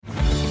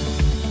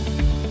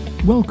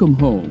Welcome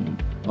Home,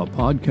 a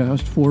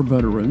podcast for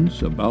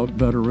veterans, about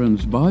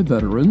veterans by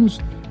veterans,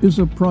 is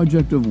a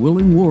project of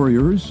Willing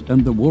Warriors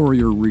and the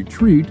Warrior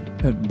Retreat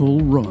at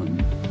Bull Run.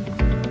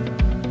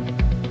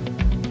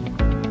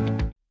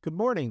 Good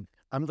morning.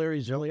 I'm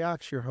Larry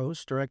Ziliak, your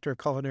host, Director of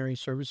Culinary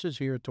Services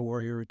here at the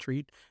Warrior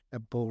Retreat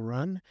at Bull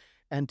Run.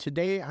 And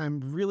today I'm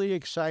really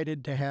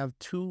excited to have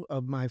two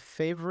of my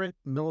favorite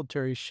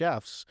military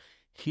chefs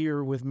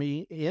here with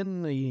me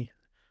in the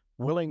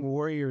Willing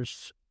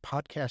Warriors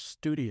podcast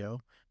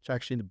studio. It's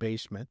actually in the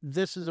basement.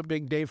 This is a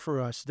big day for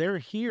us. They're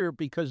here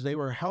because they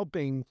were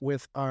helping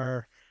with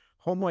our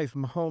Home Away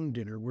from Home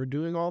dinner. We're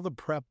doing all the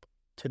prep.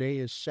 Today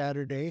is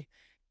Saturday,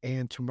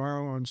 and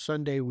tomorrow on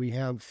Sunday we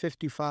have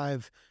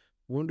 55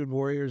 wounded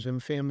warriors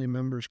and family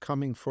members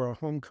coming for a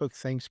home-cooked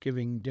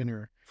Thanksgiving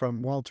dinner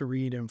from Walter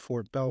Reed and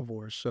Fort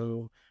Belvoir.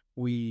 So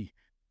we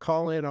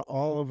call in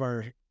all of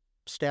our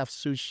staff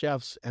sous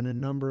chefs and a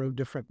number of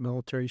different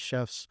military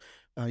chefs.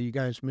 You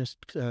guys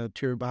missed Cameron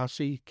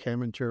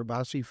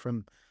Tirabassi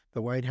from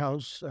the White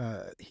House.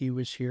 He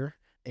was here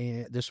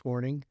this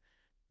morning,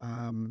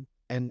 and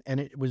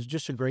it was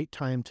just a great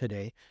time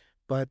today.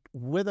 But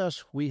with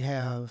us, we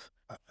have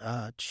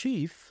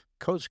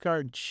Coast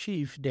Guard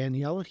Chief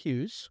Danielle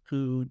Hughes,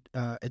 who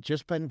had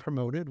just been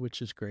promoted,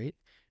 which is great,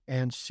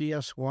 and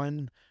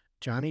CS1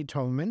 Johnny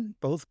Toman,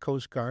 both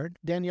Coast Guard.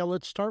 Danielle,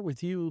 let's start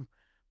with you.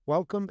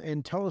 Welcome,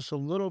 and tell us a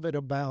little bit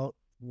about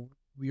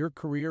your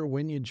career,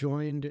 when you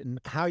joined, and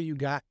how you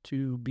got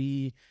to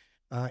be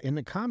in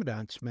the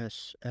Commandant's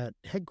mess at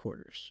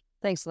headquarters.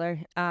 Thanks,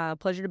 Larry.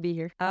 Pleasure to be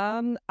here.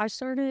 I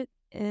started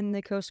in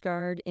the Coast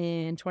Guard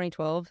in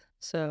 2012,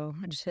 so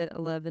I just hit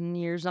 11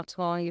 years not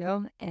too long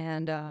ago,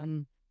 and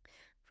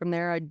from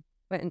there I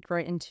went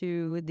right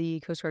into the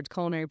Coast Guard's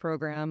culinary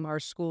program, our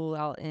school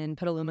out in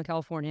Petaluma,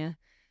 California.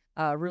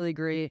 Really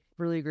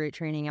great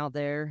training out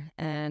there,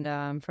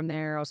 and from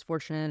there I was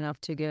fortunate enough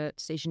to get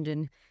stationed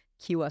in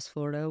Key West,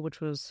 Florida, which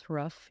was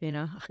rough,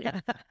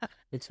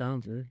 It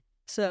sounds good.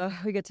 So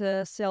we get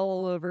to sail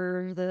all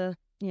over the,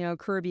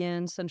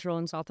 Caribbean, Central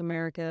and South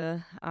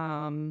America.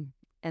 And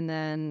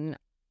then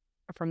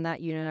from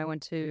that unit, I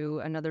went to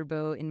another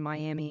boat in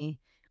Miami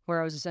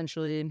where I was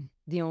essentially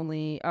the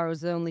only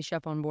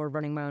chef on board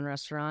running my own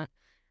restaurant,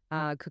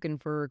 cooking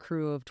for a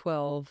crew of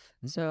 12.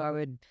 Mm-hmm. So I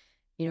would,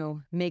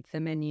 make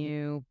the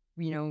menu,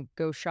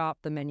 go shop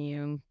the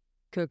menu,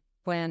 cook,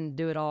 plan,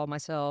 do it all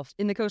myself.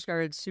 In the Coast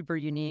Guard, it's super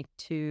unique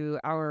to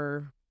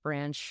our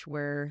branch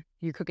where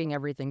you're cooking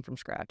everything from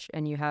scratch,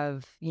 and you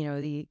have,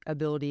 the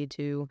ability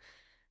to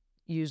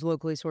use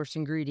locally sourced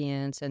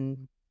ingredients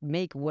and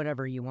make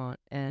whatever you want.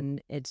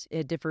 And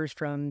it differs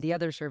from the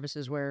other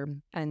services where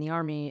in the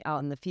Army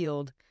out in the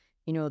field,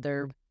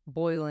 they're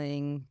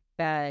boiling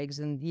bags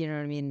and,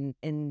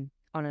 and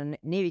on a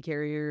Navy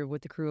carrier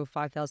with a crew of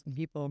 5,000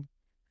 people,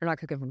 they're not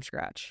cooking from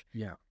scratch.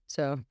 Yeah.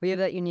 So we have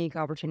that unique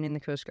opportunity in the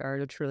Coast Guard,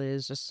 which really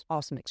is just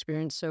awesome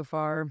experience so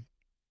far.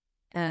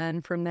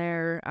 And from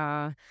there,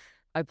 I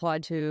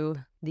applied to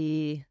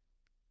the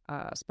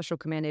Special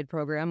Command Aid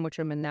program, which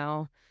I'm in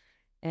now,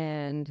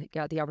 and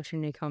got the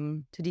opportunity to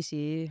come to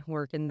D.C.,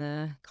 work in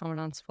the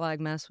Commandant's flag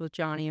mess with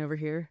Johnny over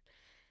here.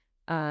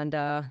 And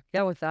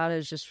with that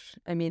is just,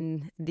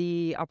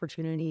 the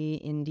opportunity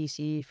in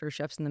D.C. for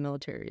chefs in the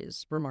military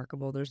is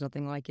remarkable. There's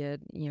nothing like it.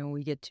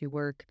 We get to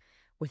work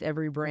with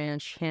every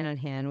branch hand in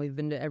hand. We've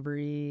been to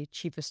every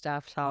chief of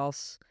staff's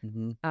house,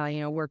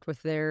 worked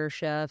with their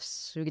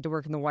chefs. We get to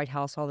work in the White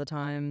House all the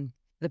time,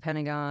 the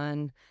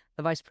Pentagon,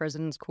 the vice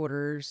president's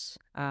quarters.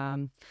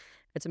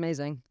 It's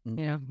amazing.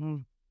 Mm-hmm.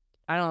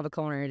 I don't have a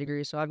culinary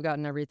degree, so I've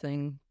gotten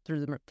everything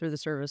through the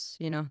service,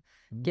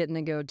 Mm-hmm. Getting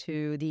to go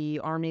to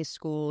the Army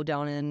school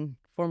down in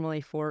formerly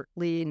Fort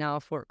Lee, now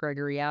Fort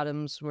Gregory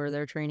Adams, where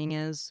their training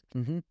is,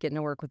 getting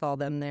to work with all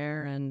them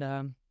there.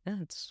 And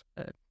it's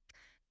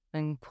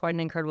been quite an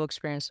incredible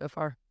experience so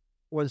far.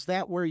 Was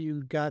that where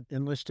you got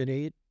enlisted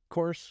aid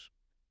course?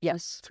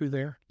 Yes. Through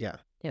there? Yeah.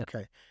 Yeah.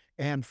 Okay.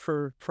 And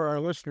for our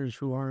listeners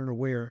who aren't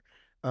aware,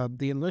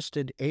 the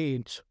enlisted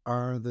aides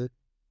are the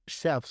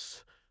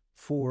chefs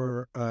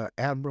for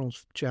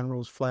admirals,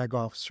 generals, flag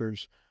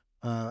officers,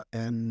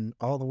 and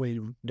all the way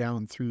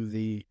down through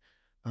the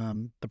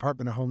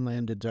Department of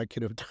Homeland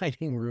Executive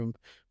Dining Room,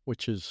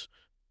 which is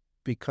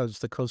because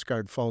the Coast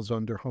Guard falls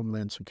under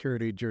Homeland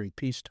Security during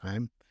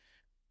peacetime.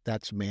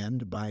 That's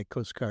manned by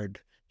Coast Guard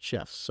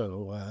chefs,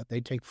 so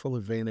they take full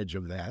advantage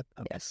of that.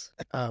 Yes.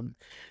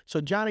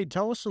 So, Johnny,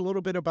 tell us a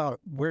little bit about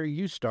where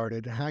you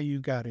started, how you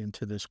got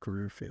into this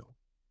career field.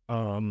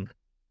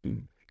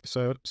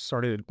 So it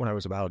started when I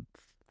was about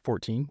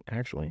 14,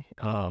 actually,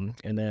 and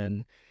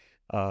then,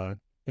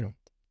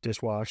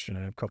 dishwashed in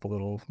a couple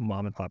little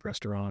mom and pop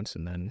restaurants,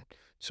 and then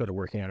started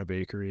working at a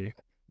bakery.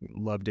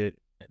 Loved it,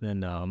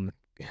 and then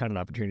had an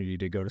opportunity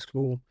to go to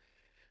school.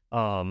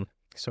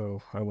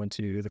 So I went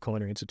to the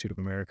Culinary Institute of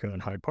America in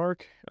Hyde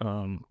Park,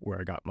 where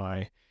I got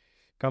my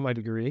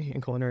degree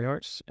in culinary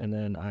arts, and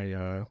then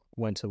I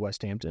went to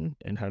West Hampton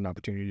and had an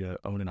opportunity to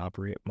own and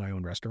operate my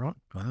own restaurant.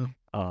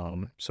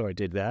 Wow. So I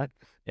did that,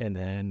 and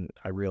then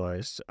I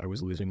realized I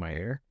was losing my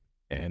hair,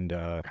 and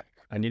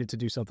I needed to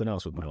do something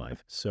else with my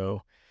life.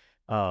 So,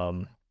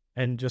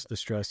 and just the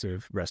stress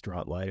of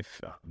restaurant life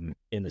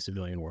in the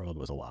civilian world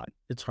was a lot.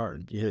 It's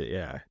hard.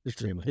 Yeah,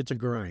 extremely. It's a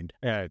grind.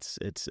 Yeah,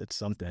 it's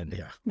something.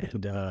 Yeah.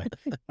 And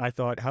I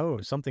thought, oh,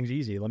 something's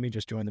easy. Let me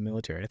just join the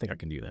military. I think I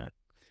can do that.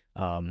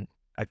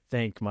 I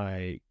thank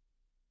my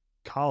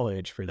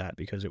college for that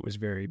because it was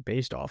very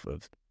based off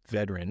of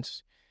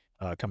veterans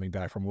coming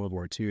back from World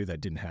War II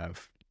that didn't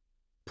have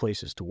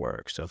places to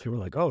work. So they were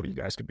like, oh, you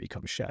guys could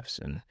become chefs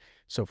and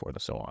so forth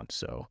and so on.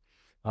 So,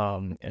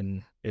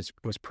 and it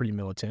was pretty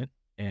militant.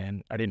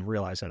 And I didn't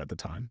realize that at the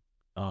time.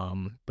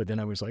 But then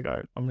I was like, all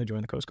right, I'm going to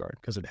join the Coast Guard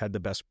because it had the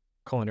best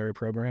culinary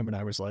program. And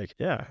I was like,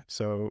 yeah.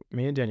 So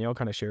me and Danielle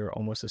kind of share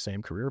almost the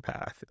same career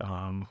path.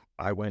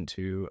 I went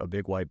to a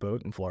big white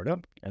boat in Florida,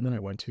 and then I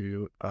went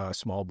to a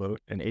small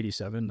boat, an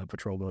 87, the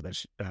patrol boat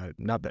that's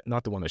not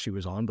the one that she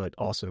was on, but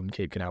also in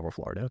Cape Canaveral,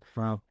 Florida.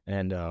 Wow.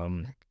 And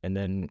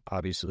then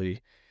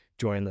obviously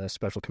joined the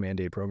Special Command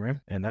Aid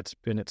program, and that's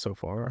been it so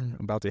far. I'm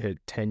about to hit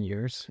 10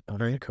 years of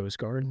the Coast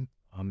Guard,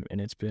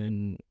 and it's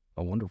been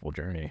a wonderful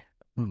journey.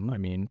 I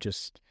mean,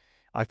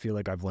 I feel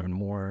like I've learned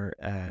more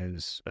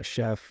as a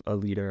chef, a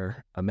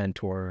leader, a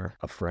mentor,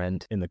 a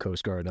friend in the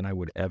Coast Guard than I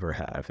would ever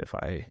have if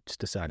I just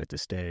decided to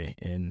stay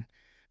in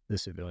the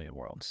civilian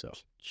world. So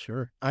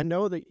sure. I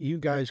know that you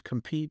guys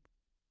compete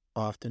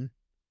often,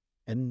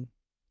 and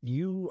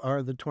you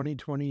are the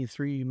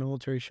 2023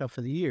 Military Chef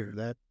of the Year.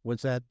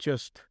 Was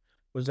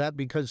that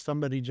because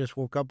somebody just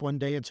woke up one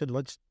day and said,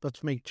 let's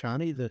make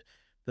Johnny the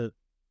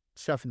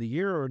Chef of the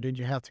Year, or did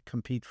you have to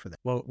compete for that?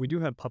 Well, we do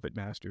have puppet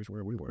masters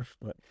where we work,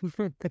 but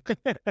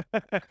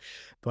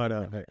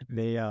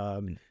they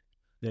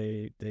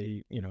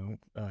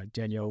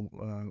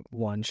Danielle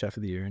won Chef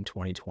of the Year in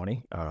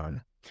 2020,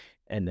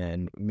 and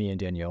then me and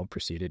Danielle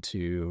proceeded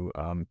to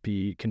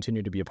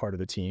continue to be a part of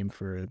the team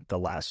for the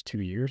last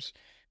 2 years,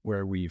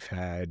 where we've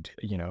had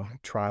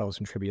trials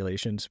and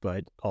tribulations,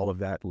 but all of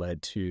that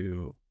led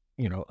to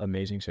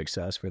amazing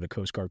success for the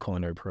Coast Guard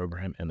culinary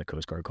program and the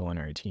Coast Guard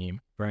culinary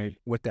team. Right.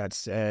 With that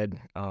said,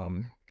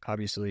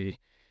 obviously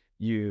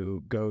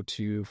you go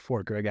to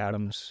Fort Greg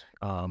Adams,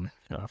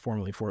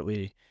 formerly Fort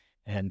Lee,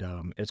 and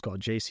it's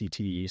called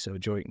JCTE, so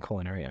Joint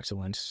Culinary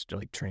Excellence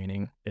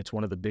training. It's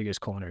one of the biggest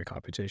culinary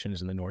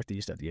competitions in the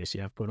Northeast that the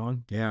ACF put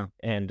on. Yeah.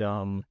 And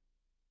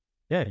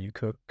you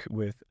cook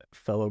with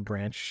fellow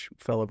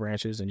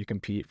branches, and you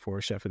compete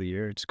for Chef of the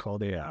Year. It's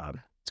called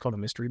a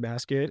mystery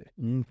basket.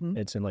 Mm-hmm.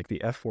 It's in the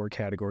F4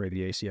 category of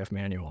the ACF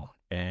manual,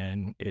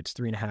 and it's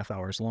 3.5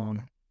 hours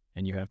long,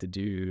 and you have to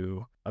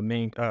do a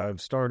main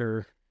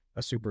starter,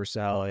 a super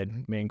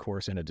salad, main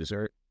course, and a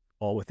dessert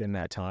all within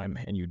that time,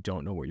 and you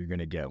don't know what you're going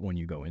to get when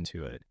you go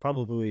into it.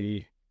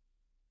 Probably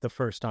the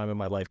first time in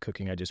my life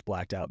cooking, I just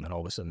blacked out, and then all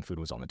of a sudden food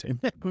was on the table.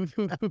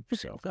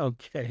 So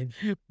okay,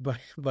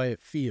 by a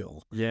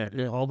feel. Yeah,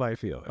 all by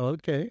feel.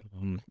 Okay.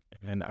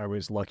 And I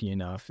was lucky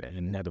enough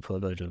and had the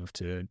privilege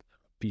to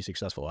be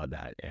successful at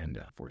that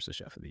and force the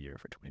Chef of the Year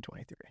for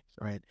 2023.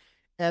 So. Right.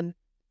 And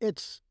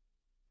it's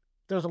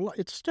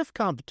stiff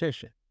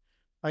competition.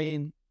 I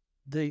mean,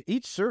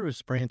 each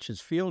service branch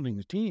is fielding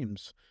the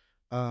teams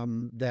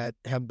that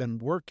have been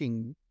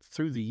working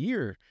through the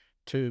year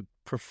to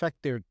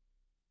perfect their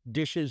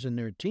dishes and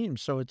their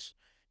teams. So it's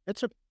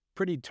a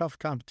pretty tough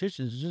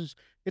competition.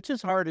 It's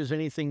as hard as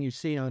anything you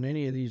see on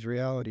any of these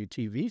reality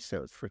TV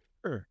shows, for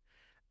sure.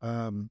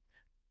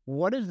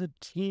 What does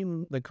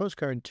the Coast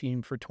Guard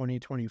team for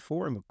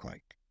 2024 look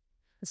like?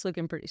 It's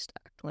looking pretty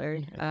stacked,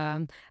 Larry.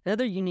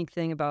 Another unique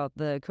thing about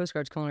the Coast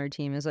Guard's culinary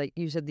team is, like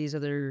you said, the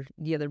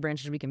other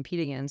branches we compete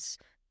against,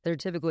 they're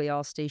typically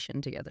all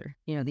stationed together.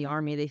 The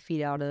Army, they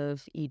feed out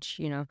of each,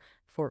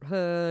 Fort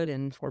Hood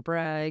and Fort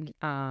Bragg.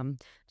 So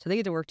they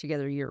get to work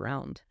together year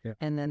round. Yeah.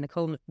 And then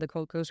the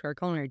Coast Guard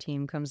culinary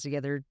team comes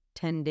together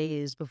 10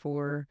 days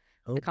before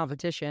the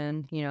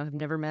competition. Have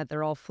never met.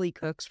 They're all fleet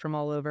cooks from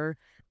all over.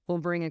 We'll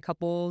bring a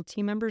couple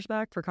team members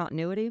back for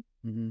continuity.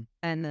 Mm-hmm.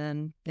 And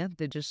then,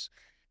 they just,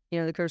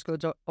 the Coast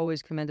Guard's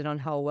always commended on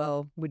how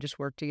well we just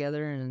work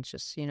together. And it's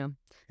just,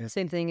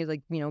 same thing as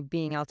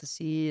being out to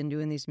sea and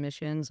doing these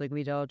missions.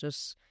 We'd all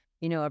just,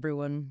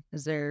 everyone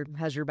is there,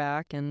 has your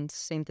back, and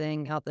same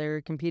thing out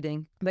there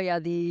competing. But yeah,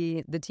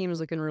 the team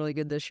is looking really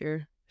good this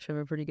year. Should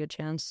have a pretty good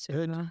chance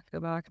to go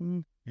back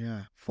and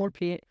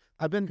repeat.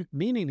 I've been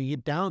meaning to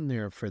get down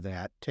there for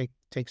that.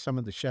 Take some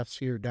of the chefs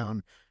here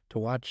down to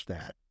watch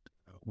that.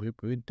 We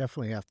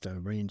definitely have to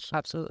arrange.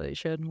 Absolutely,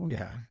 should.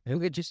 Yeah, we'll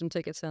get you some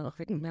tickets now.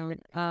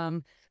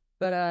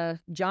 But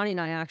Johnny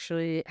and I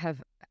actually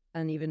have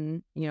an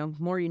even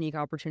more unique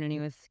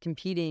opportunity with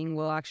competing.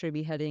 We'll actually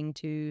be heading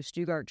to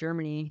Stuttgart,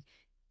 Germany,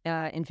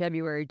 in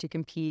February to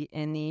compete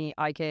in the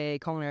IKA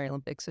Culinary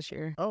Olympics this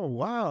year. Oh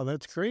wow,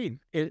 that's great!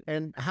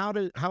 And how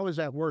does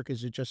that work?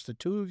 Is it just the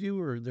two of you,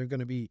 or are there going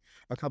to be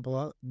a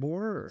couple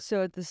more? Or?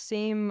 So at the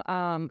same,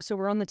 so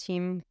we're on the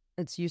team.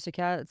 It's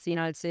USACAT. It's the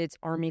United States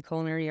Army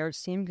Culinary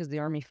Arts Team because the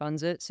Army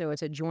funds it. So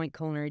it's a joint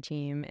culinary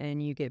team,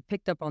 and you get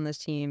picked up on this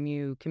team.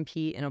 You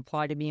compete and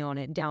apply to be on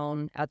it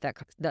down at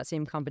that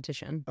same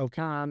competition.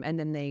 Okay. And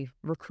then they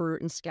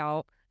recruit and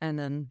scout, and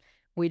then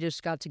we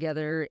just got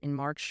together in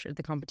March at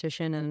the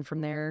competition, and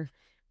from there,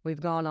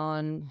 we've gone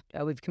on.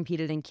 We've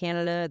competed in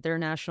Canada at their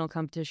national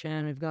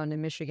competition. We've gone to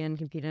Michigan,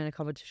 competed in a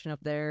competition up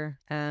there,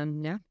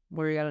 and yeah,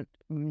 we're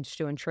just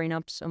doing train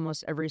ups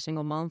almost every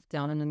single month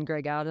down in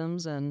Greg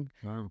Adams, and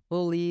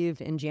we'll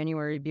leave in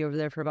January, be over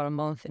there for about a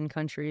month in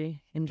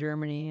country in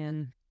Germany,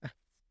 and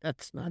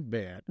That's not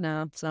bad.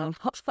 no, it's not.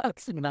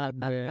 That's not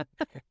bad.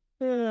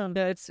 Yeah.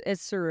 No, it's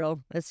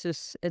surreal.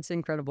 It's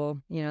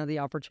incredible. You know, the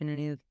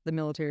opportunity the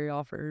military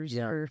offers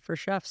for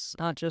chefs,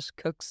 not just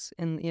cooks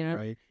and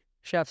Right.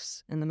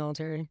 chefs in the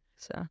military.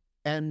 So,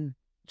 And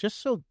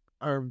just so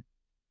our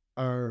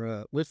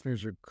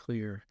listeners are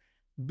clear,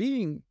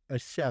 being a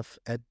chef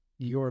at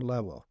your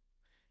level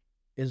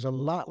is a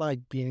lot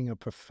like being a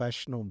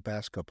professional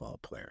basketball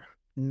player.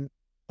 A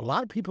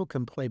lot of people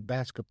can play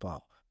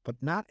basketball, but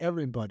not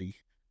everybody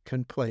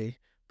can play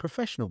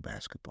professional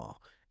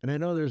basketball. And I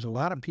know there's a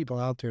lot of people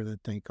out there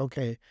that think,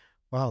 okay,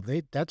 wow,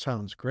 that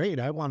sounds great.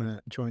 I want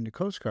to join the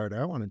Coast Guard.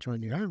 I want to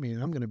join the Army,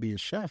 and I'm going to be a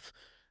chef.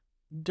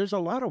 There's a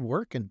lot of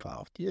work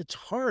involved. It's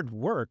hard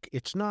work.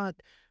 It's not,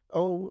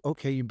 oh,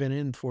 okay, you've been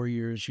in 4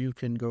 years, you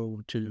can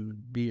go to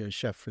be a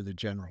chef for the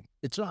general.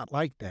 It's not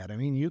like that. I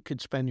mean, you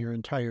could spend your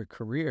entire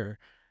career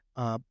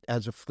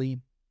as a fleet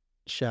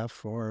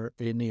chef or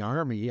in the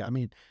Army. I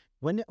mean,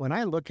 when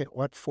I look at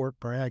what Fort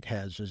Bragg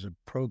has as a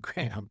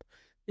program,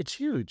 it's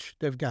huge.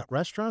 They've got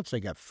restaurants, they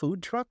got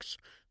food trucks,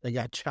 they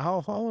got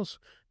chow halls,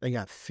 they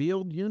got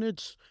field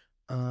units.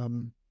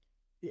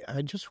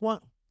 I just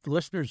want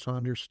listeners to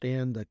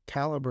understand the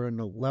caliber and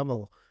the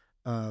level,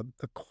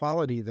 the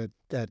quality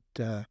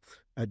that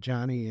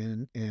Johnny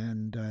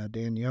and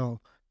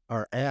Danielle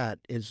are at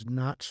is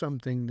not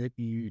something that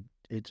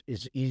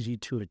it's easy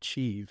to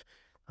achieve.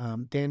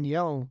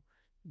 Danielle,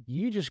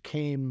 you just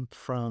came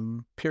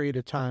from a period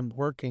of time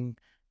working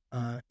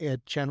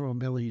at General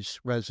Milley's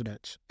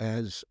residence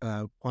as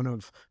one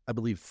of, I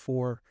believe,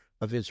 4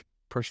 of his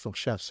personal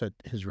chefs at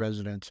his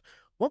residence.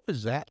 What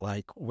was that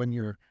like when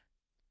you're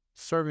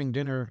serving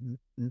dinner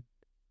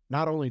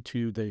not only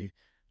to the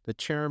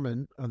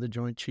chairman of the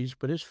Joint Chiefs,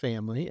 but his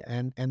family,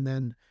 and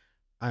then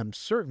I'm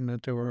certain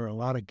that there were a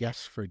lot of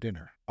guests for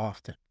dinner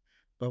often.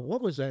 But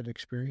what was that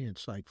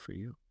experience like for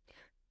you?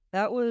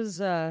 that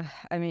was I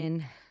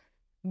mean,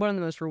 one of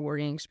the most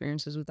rewarding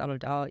experiences without a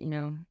doubt. You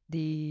know,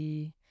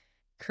 the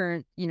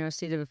current,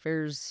 state of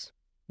affairs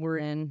we're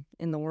in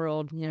the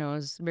world,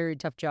 is a very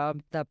tough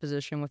job, that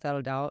position, without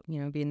a doubt,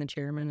 being the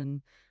chairman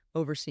and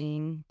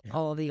overseeing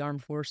all of the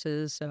armed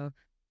forces. So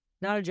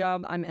not a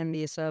job I'm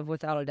envious of,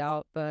 without a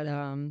doubt, but,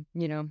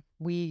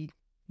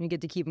 we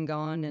get to keep them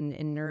going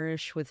and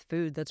nourish with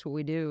food. That's what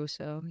we do.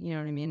 So, you know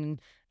what I mean?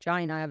 And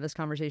Johnny and I have this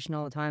conversation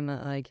all the time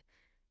that, like,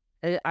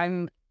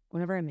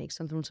 whenever I make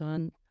something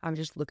fun, I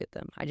just look at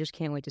them. I just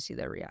can't wait to see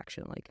their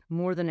reaction. Like,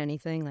 more than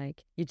anything,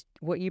 like,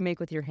 what you make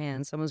with your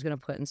hands, someone's going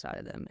to put inside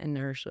of them and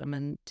nourish them.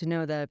 And to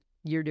know that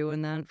you're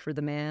doing that for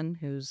the man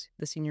who's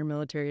the senior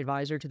military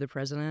advisor to the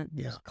president,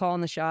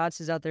 calling the shots,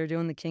 he's out there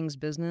doing the king's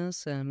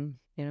business. And,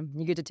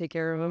 you get to take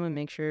care of him and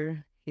make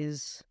sure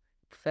he's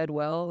fed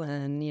well.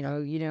 And,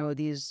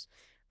 these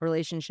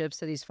relationships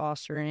that he's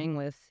fostering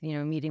with,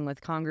 meeting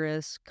with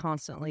Congress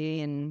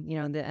constantly, and,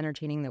 the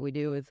entertaining that we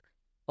do with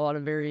a lot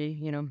of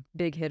very,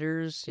 big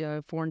hitters,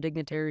 foreign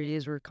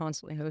dignitaries. We're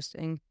constantly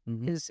hosting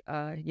his,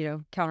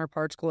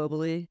 counterparts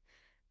globally.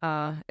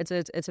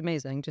 It's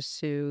amazing just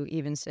to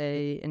even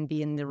say and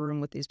be in the room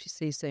with these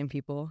same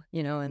people,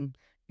 and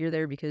you're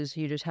there because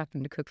you just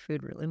happen to cook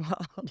food really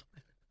well.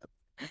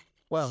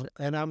 Well,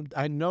 and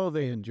I know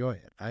they enjoy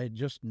it. I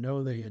just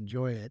know they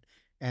enjoy it,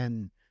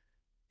 and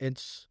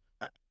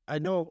I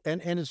know,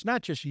 and it's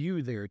not just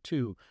you there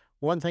too.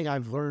 One thing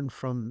I've learned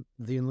from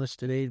the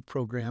enlisted aid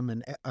program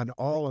and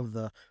all of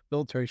the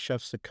military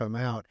chefs that come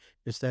out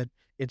is that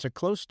it's a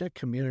close-knit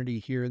community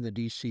here in the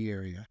D.C.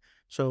 area.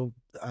 So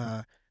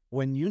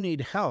when you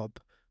need help,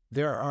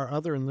 there are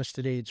other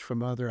enlisted aides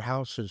from other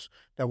houses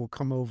that will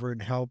come over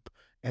and help,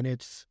 and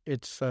it's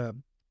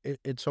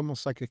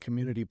almost like a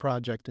community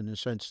project in the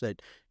sense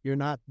that you're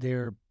not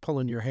there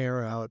pulling your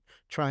hair out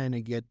trying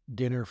to get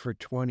dinner for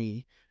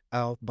 20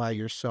 out by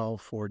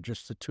yourself or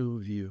just the 2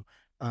 of you.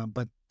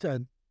 But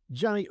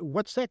Johnny,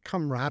 what's that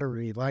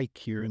camaraderie like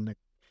here in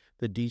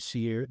the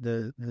DC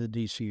the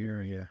DC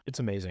area? It's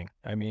amazing.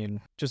 I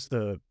mean, just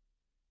the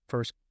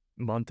first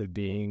month of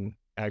being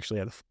actually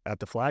at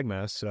the flag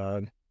mess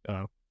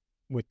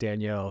with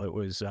Danielle, it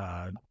was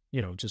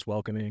just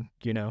welcoming.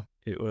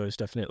 It was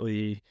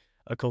definitely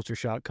a culture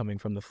shock coming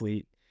from the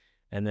fleet,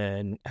 and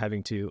then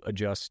having to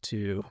adjust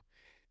to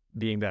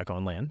being back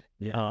on land.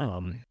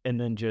 And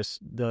then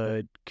just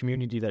the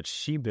community that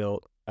she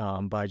built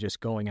by just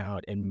going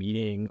out and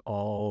meeting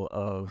all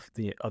of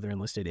the other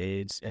enlisted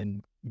aides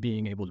and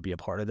being able to be a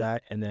part of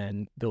that, and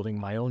then building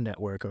my own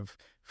network of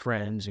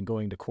friends and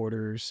going to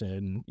quarters,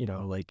 and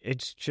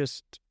it's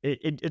just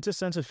it's a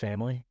sense of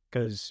family,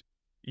 because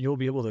you'll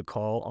be able to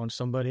call on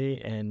somebody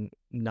and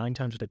 9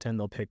 times out of 10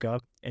 they'll pick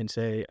up and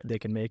say they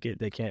can make it,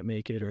 they can't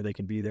make it, or they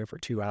can be there for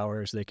 2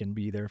 hours, they can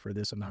be there for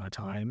this amount of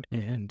time.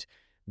 And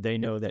they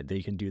know that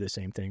they can do the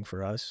same thing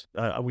for us.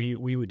 We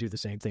would do the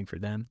same thing for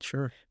them.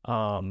 Sure.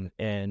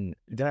 And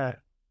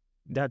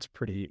that's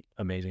pretty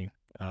amazing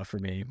for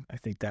me. I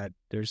think that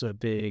there's a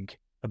big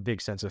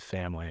sense of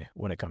family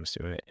when it comes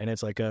to it, and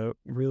it's like a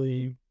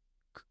really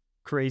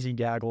crazy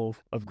gaggle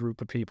of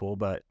group of people,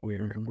 but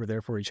we're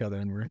there for each other,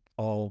 and we're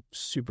all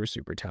super,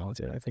 super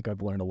talented. I think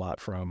I've learned a lot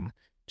from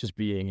just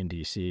being in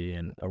DC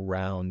and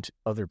around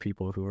other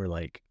people who are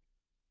like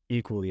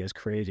equally as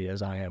crazy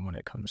as I am when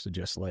it comes to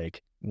just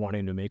like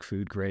wanting to make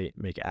food great,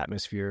 make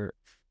atmosphere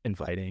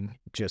inviting,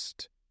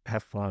 just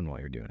have fun while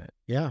you're doing it.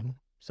 Yeah.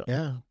 So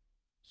Yeah.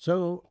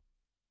 So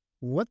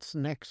what's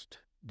next,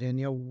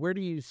 Danielle? Where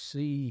do you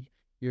see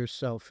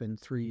yourself in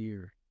 3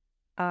 years?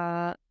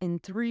 In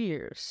 3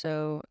 years.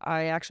 So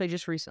I actually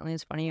just recently,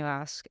 it's funny you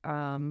ask,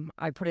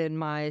 I put in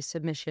my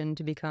submission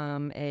to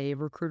become a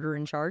recruiter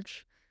in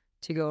charge,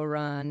 to go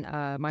run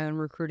my own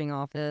recruiting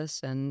office.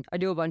 And I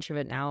do a bunch of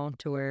it now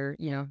to where,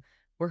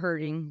 we're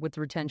hurting with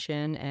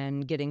retention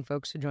and getting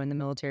folks to join the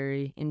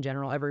military in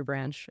general, every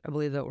branch. I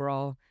believe that we're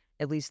all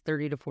at least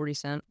 30 to 40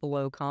 cents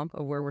below comp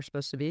of where we're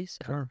supposed to be. So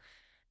Sure.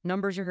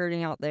 numbers are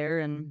hurting out there.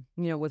 And,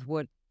 with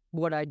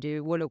what I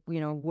do, what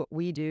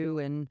we do,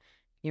 and,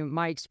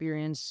 my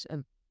experience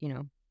of,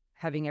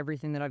 having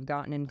everything that I've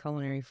gotten in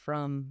culinary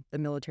from the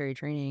military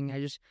training,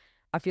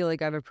 I feel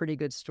like I have a pretty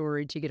good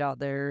story to get out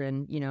there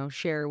and,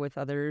 share with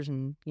others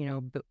and,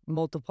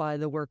 multiply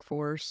the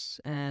workforce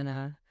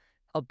and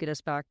help get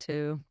us back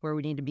to where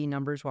we need to be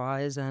numbers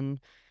wise and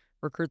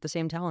recruit the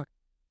same talent,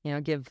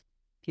 give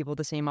people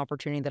the same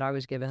opportunity that I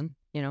was given,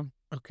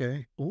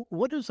 Okay.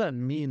 What does that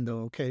mean,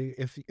 though? Okay.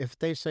 If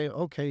they say,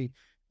 okay,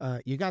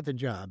 you got the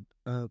job,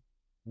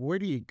 where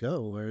do you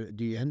go? Or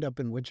do you end up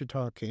in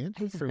Wichita,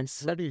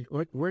 Kansas?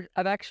 Or where?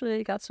 I've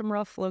actually got some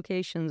rough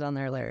locations on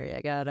there, Larry.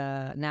 I got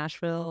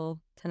Nashville,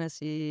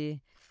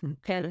 Tennessee,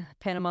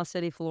 Panama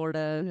City,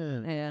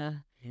 Florida.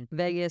 Yeah.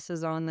 Vegas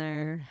is on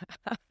there.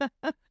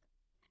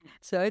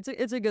 So it's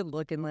a good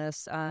looking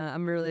list.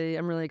 I'm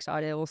really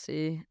excited. We'll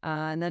see.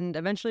 And then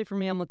eventually for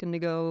me, I'm looking to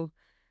go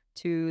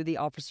to the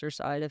officer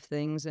side of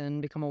things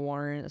and become a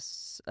warrant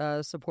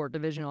support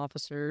division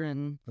officer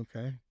and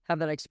Okay. have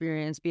that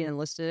experience being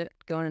enlisted,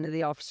 going into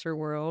the officer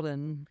world.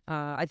 And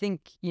I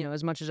think,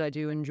 as much as I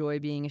do enjoy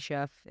being a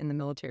chef in the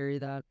military,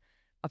 that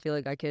I feel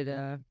like I could,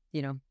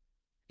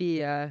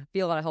 be a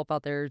lot of help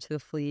out there to the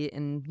fleet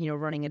and,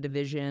 running a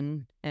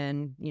division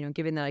and,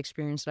 giving that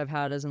experience that I've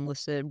had as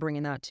enlisted,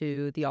 bringing that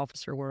to the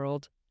officer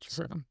world.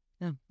 Sure. So,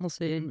 yeah, we'll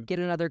see. Get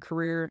another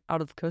career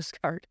out of the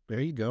Coast Guard. There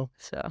you go.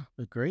 So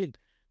Great.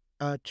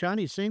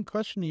 Johnny, same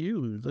question to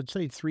you. Let's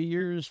say 3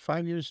 years,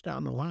 5 years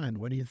down the line.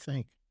 What do you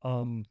think?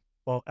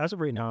 Well, as of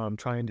right now, I'm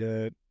trying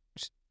to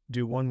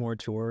do one more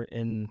tour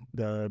in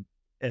the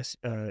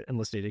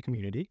enlisted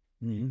community.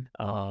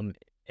 Mm-hmm.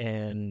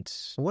 And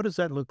What does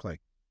that look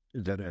like?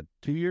 Is that a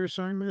 2-year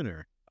assignment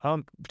or?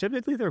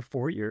 typically they're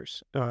 4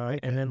 years.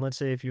 And then let's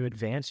say if you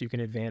advance, you can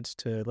advance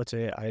to, let's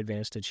say I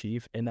advance to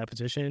chief in that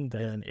position,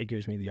 then it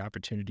gives me the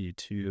opportunity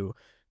to,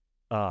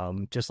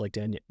 just like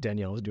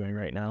Danielle is doing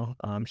right now.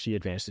 She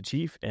advanced to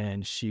chief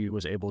and she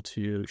was able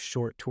to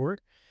short tour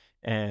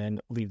and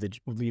leave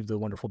the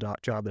wonderful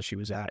job that she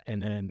was at,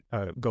 and then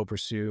go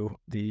pursue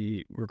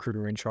the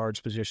recruiter in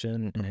charge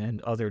position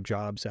and other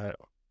jobs that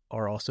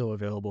are also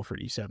available for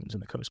E7s in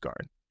the Coast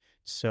Guard.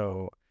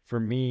 So for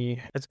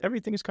me,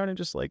 everything is kind of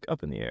just like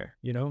up in the air.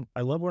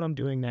 I love what I'm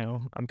doing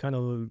now.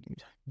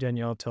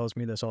 Danielle tells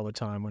me this all the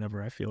time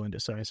whenever I feel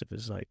indecisive,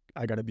 is like,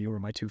 I got to be where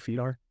my 2 feet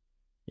are,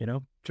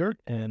 Sure.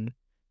 and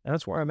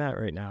that's where I'm at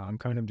right now. I'm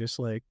kind of just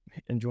like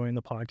enjoying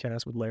the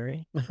podcast with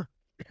Larry.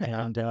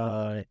 And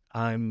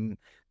I'm,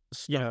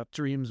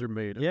 dreams are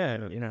made.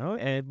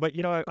 but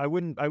I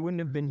wouldn't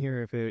have been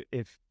here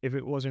if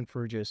it wasn't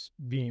for just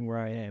being where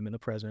I am in the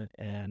present,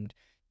 and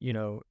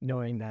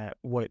knowing that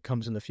what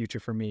comes in the future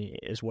for me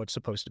is what's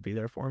supposed to be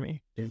there for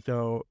me. And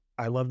so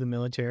I love the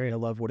military. I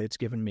love what it's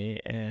given me,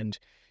 and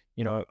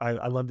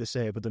I love to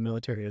say it, but the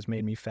military has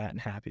made me fat and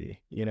happy.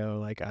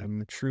 Like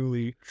I'm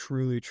truly,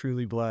 truly,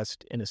 truly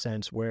blessed in a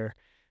sense where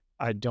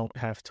I don't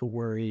have to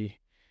worry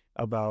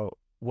about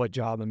what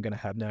job I'm going to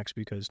have next,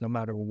 because no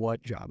matter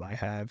what job I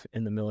have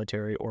in the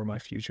military or my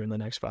future in the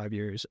next 5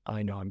 years,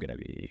 I know I'm going to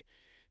be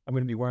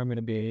where I'm going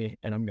to be,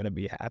 and I'm going to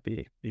be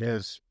happy.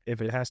 Because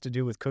if it has to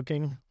do with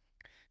cooking,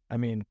 I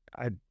mean,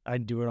 I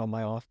do it on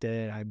my off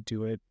day. I'll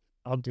do it.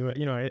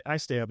 I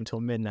stay up until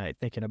midnight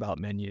thinking about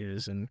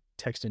menus and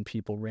texting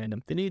people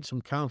random. They need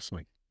some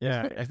counseling.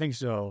 Yeah, I think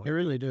so. They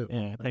really do.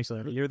 Yeah, thanks,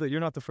 Larry. You're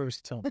not the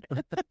first to tell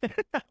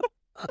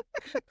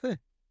me.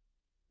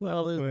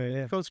 Well,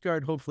 the Coast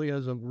Guard hopefully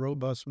has a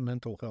robust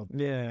mental health.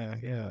 Yeah.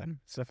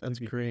 That's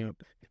great.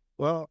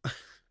 Well,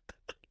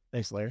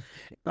 thanks, Larry.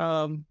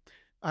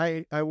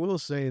 I will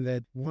say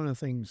that one of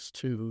the things,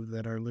 too,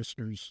 that our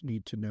listeners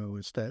need to know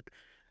is that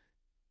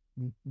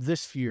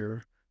this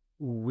year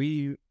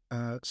we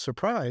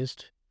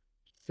surprised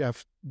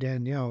Chef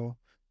Danielle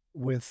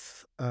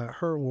with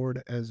her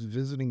award as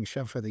Visiting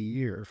Chef of the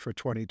Year for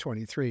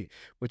 2023,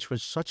 which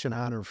was such an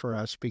honor for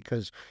us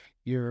because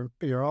you're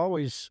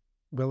always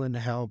willing to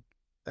help.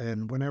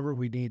 And whenever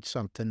we need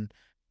something,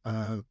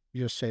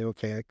 just say,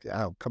 okay,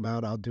 I'll come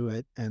out, I'll do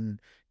it. And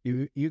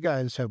you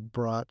guys have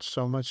brought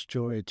so much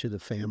joy to the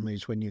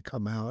families when you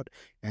come out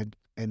and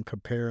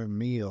prepare a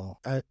meal.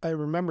 I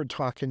remember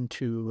talking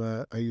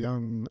to a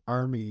young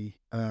Army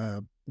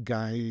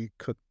guy he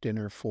cooked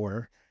dinner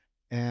for,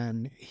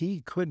 and he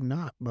could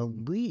not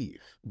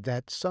believe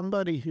that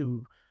somebody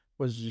who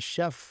was the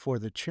chef for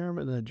the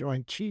chairman of the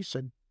Joint Chiefs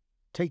had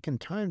taken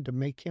time to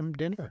make him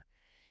dinner.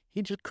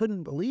 He just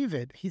couldn't believe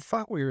it. He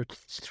thought we were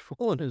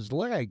pulling his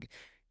leg.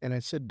 And I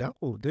said,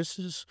 no, this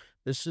is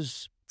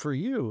for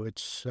you.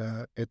 It's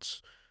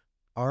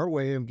our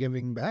way of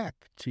giving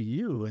back to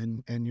you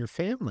and your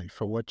family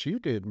for what you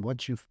did and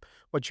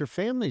what your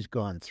family's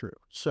gone through.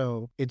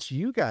 So it's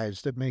you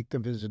guys that make the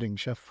Visiting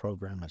Chef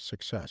program a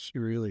success.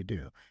 You really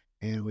do.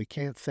 And we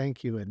can't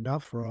thank you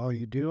enough for all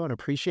you do, and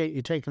appreciate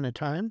you taking the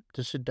time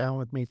to sit down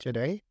with me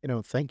today.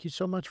 Thank you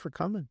so much for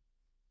coming.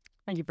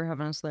 Thank you for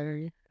having us,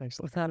 Larry. Thanks.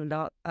 Without a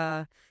doubt.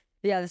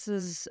 This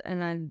is,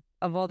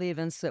 of all the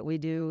events that we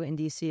do in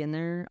D.C., and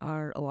there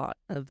are a lot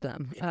of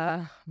them,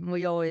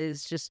 we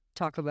always just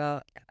talk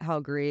about how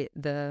great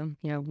the,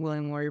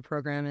 Willing Warrior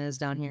program is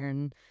down here,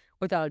 and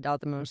without a doubt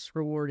the most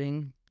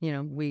rewarding,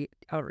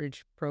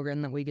 outreach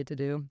program that we get to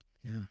do.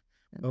 Yeah.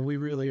 Well, we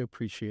really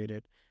appreciate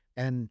it.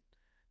 And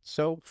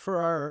so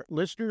for our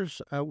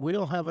listeners,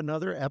 we'll have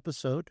another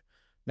episode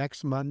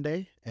next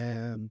Monday,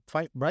 and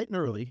bright and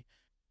early,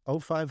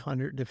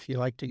 0500 if you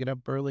like to get up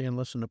early and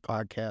listen to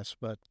podcasts.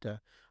 But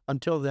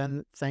until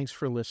then, thanks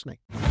for listening.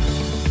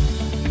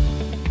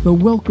 The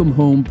Welcome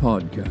Home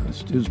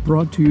podcast is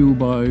brought to you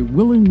by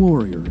Willing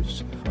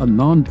Warriors, a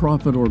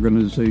nonprofit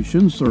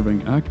organization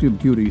serving active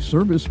duty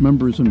service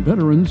members and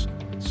veterans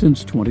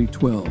since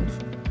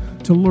 2012.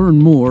 To learn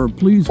more,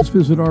 please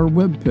visit our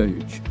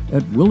webpage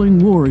at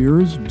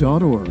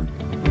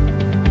willingwarriors.org.